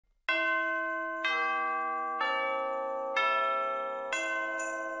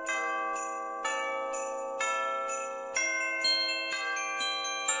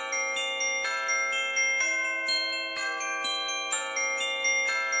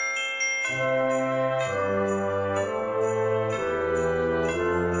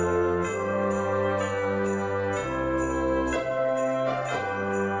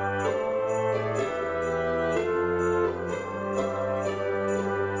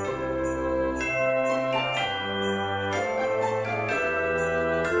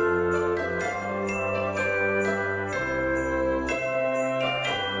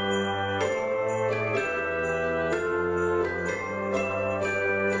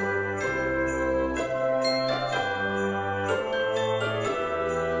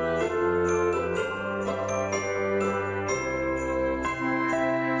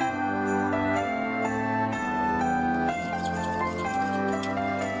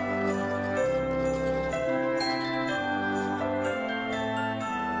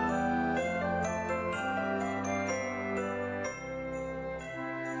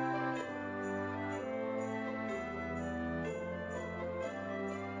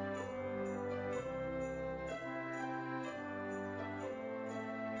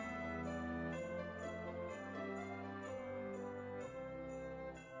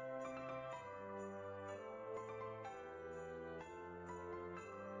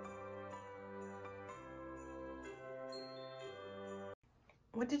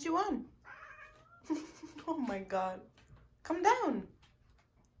What did you want? Oh my god. Come down.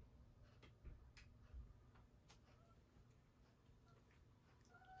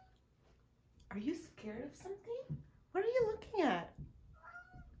 Are you scared of something? What are you looking at?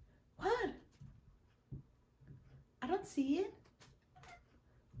 What? I don't see it.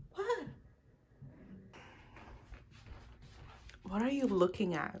 What? What are you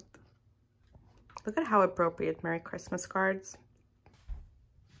looking at? Look at how appropriate Merry Christmas cards.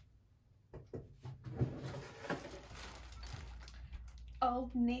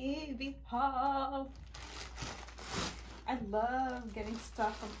 Old Navy haul. I love getting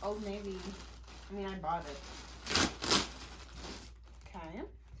stuff from Old Navy. I mean, I bought it. Okay.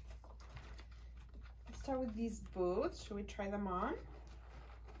 Let's start with these boots. Should we try them on?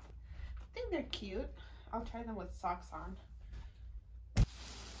 I think they're cute. I'll try them with socks on.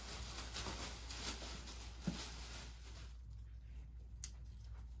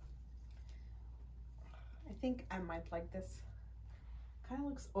 I think I might like this. Kind of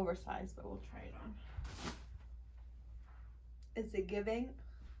looks oversized, but we'll try it on. Is it giving?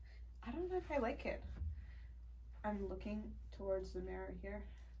 I don't know if I like it. I'm looking towards the mirror here.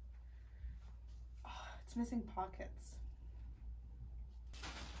 Oh, it's missing pockets.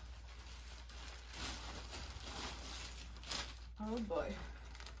 Oh boy.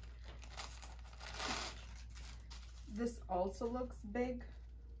 This also looks big.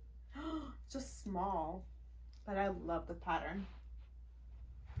 Just small, but I love the pattern.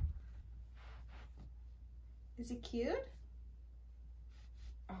 Is it cute?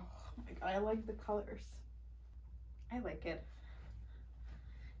 Oh my god, I like the colors. I like it.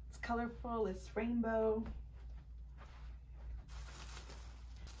 It's colorful, it's rainbow.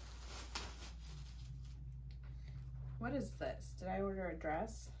 What is this? Did I order a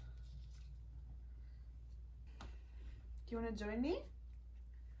dress? Do you want to join me?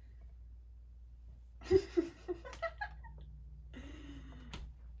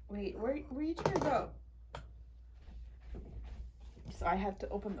 Wait, where are you trying to go? So I had to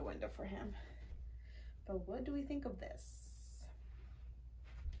open the window for him. But what do we think of this?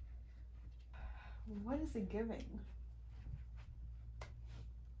 What is it giving?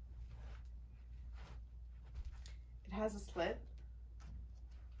 It has a slit.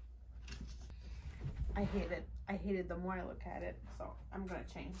 I hate it. I hate it the more I look at it. So I'm gonna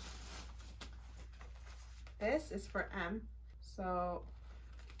change. This is for M. So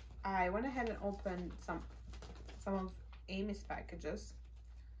I went ahead and opened some of Amy's packages.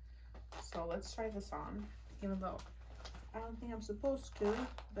 So let's try this on, even though I don't think I'm supposed to,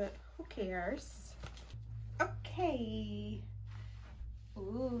 but who cares? Okay.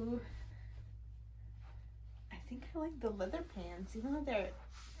 Ooh. I think I like the leather pants, even though they're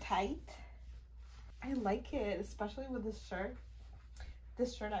tight. I like it, especially with this shirt.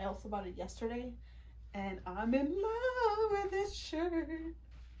 This shirt, I also bought it yesterday, and I'm in love with this shirt.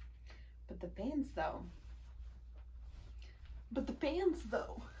 But the pants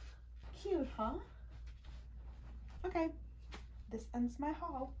though. Cute, huh? Okay, this ends my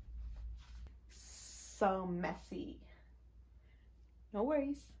haul. So messy. No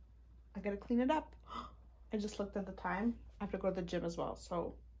worries. I gotta clean it up. I just looked at the time. I have to go to the gym as well,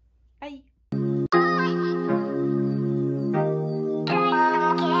 so bye.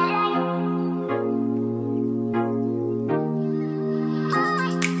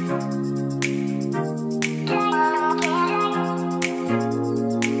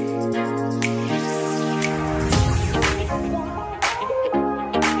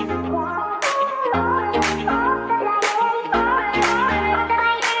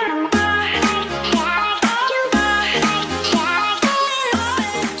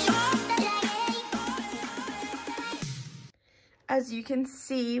 as you can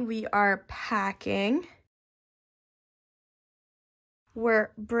see, we are packing. We're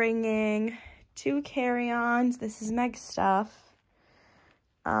bringing 2 carry-ons. This is Meg's stuff.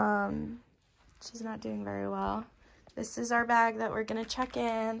 She's not doing very well. This is our bag that we're gonna check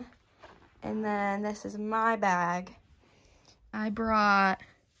in. And then this is my bag. I brought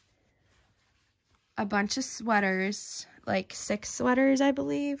a bunch of sweaters, like 6 sweaters, I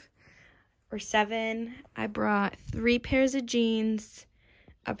believe, or 7. I brought 3 pairs of jeans,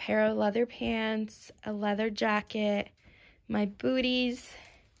 a pair of leather pants, a leather jacket, my booties,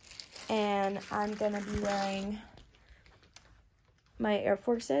 and I'm gonna be wearing my Air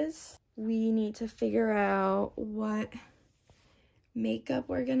Forces. We need to figure out what makeup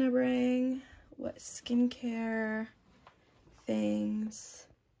we're gonna bring, what skincare things,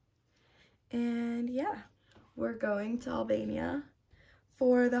 and yeah, we're going to Albania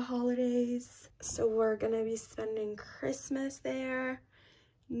for the holidays, so we're gonna be spending Christmas there,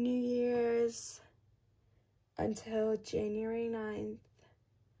 New Year's, until January 9th,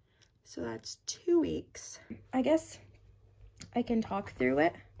 so that's 2 weeks. I guess I can talk through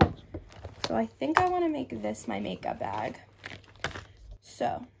it. So I think I want to make this my makeup bag.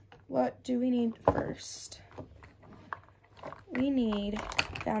 So what do we need first? We need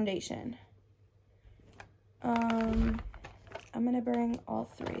foundation. I'm gonna bring all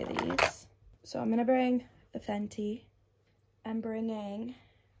 3 of these. So I'm gonna bring the Fenty. I'm bringing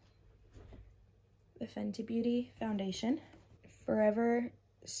the Fenty Beauty foundation, Forever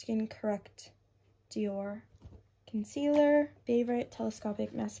Skin Correct Dior concealer, favorite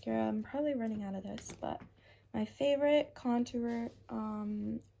telescopic mascara. I'm probably running out of this, but my favorite contour,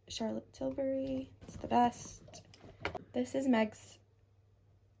 Charlotte Tilbury. It's the best. This is Meg's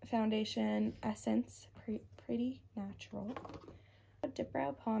foundation, Essence Pretty Natural. A dip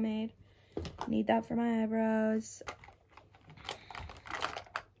brow pomade. Need that for my eyebrows.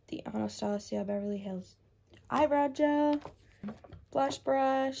 The Anastasia Beverly Hills eyebrow gel, blush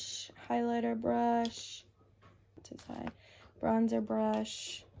brush, highlighter brush, bronzer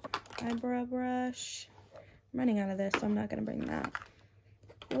brush, eyebrow brush. I'm running out of this, so I'm not gonna bring that.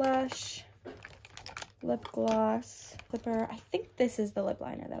 Blush, lip gloss, clipper. I think this is the lip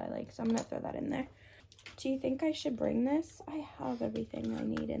liner that I like, so I'm gonna throw that in there. Do you think I should bring this? I have everything I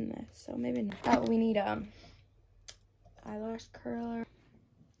need in this, so maybe not. Oh, we need eyelash curler.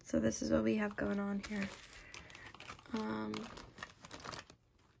 So this is what we have going on here.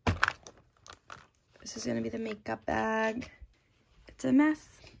 This is gonna be the makeup bag. It's a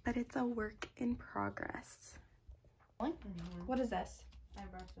mess, but it's a work in progress. What is this?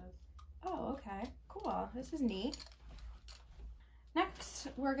 Eyebrushes. Oh, okay, cool. This is neat. Next,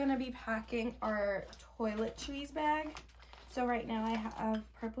 we're gonna be packing our toiletries bag. So right now I have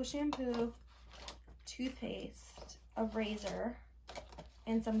purple shampoo, toothpaste, a razor,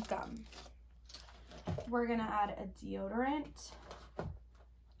 and some gum. We're gonna add a deodorant,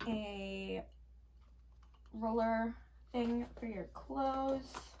 a roller thing for your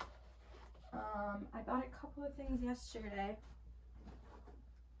clothes. I bought a couple of things yesterday.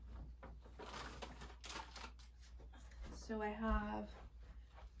 So I have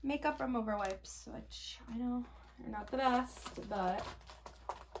makeup remover wipes, which I know are not the best, but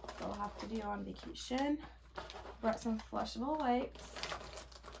they'll have to do on vacation. Brought some flushable wipes,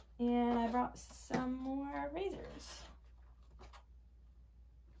 and I brought some more razors.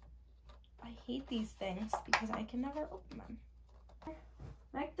 I hate these things because I can never open them.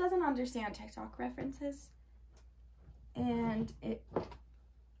 Meg doesn't understand TikTok references, and it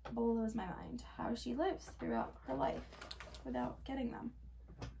blows my mind how she lives throughout her life without getting them,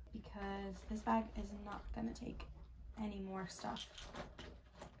 because this bag is not gonna take any more stuff.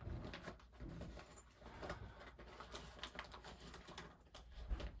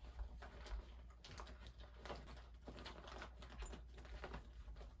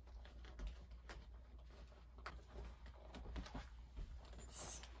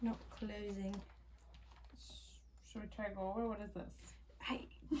 It's not closing. Should we try to go over? What is this?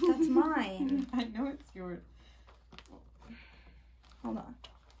 That's mine. I know it's yours. Hold on.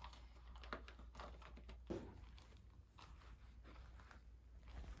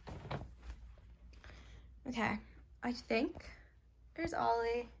 Okay, I think there's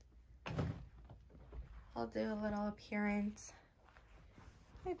Ollie. I'll do a little appearance.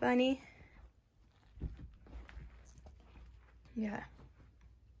 Hi, Bunny. Yeah.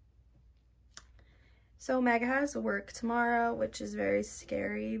 So Meg has work tomorrow, which is very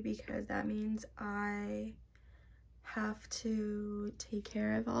scary because that means I have to take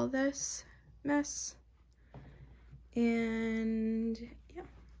care of all this mess. And yeah,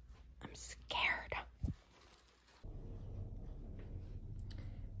 I'm scared.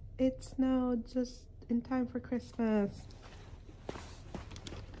 It snowed just in time for Christmas.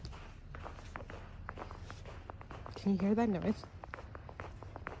 Can you hear that noise?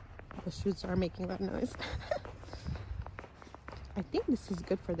 The shoes are making that noise. I think this is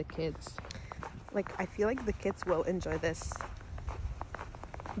good for the kids. Like, I feel like the kids will enjoy this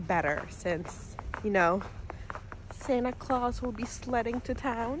better since, you know, Santa Claus will be sledding to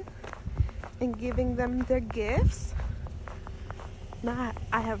town and giving them their gifts. Nah,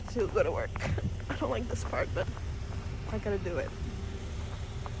 I have to go to work. I don't like this part, but I gotta do it.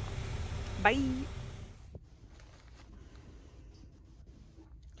 Bye.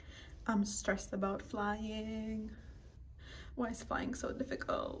 I'm stressed about flying. Why is flying so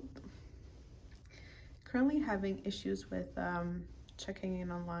difficult? Currently having issues with checking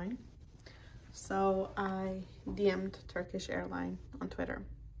in online. So I DM'd Turkish Airlines on Twitter.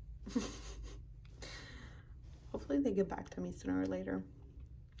 Hopefully they get back to me sooner or later.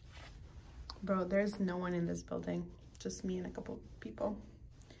 Bro, there's no one in this building. Just me and a couple people.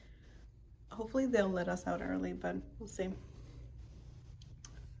 Hopefully they'll let us out early, but we'll see.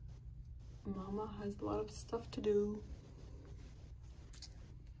 Mama has a lot of stuff to do.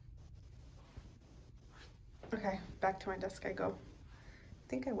 Okay, back to my desk I go. I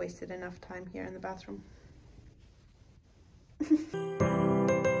think I wasted enough time here in the bathroom.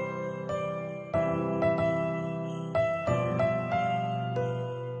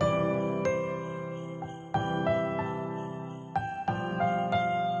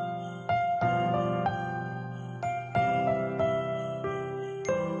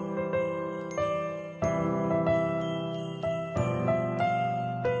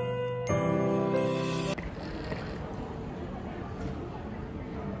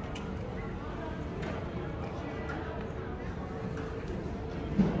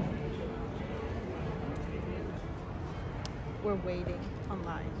 We're waiting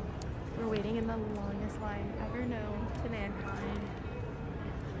online. We're waiting in the longest line ever known to mankind.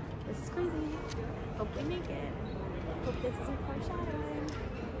 This is crazy. Hope we make it. Hope this isn't foreshadowing.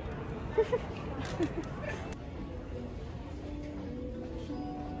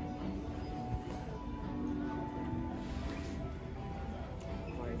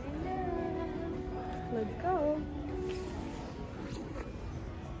 Let's go.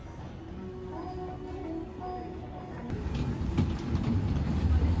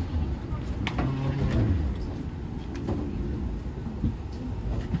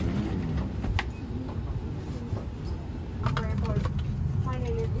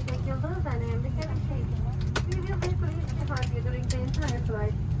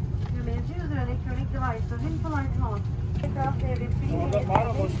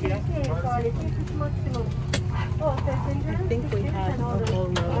 I think we have a whole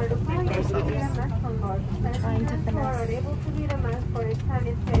row ourselves. Trying to finesse.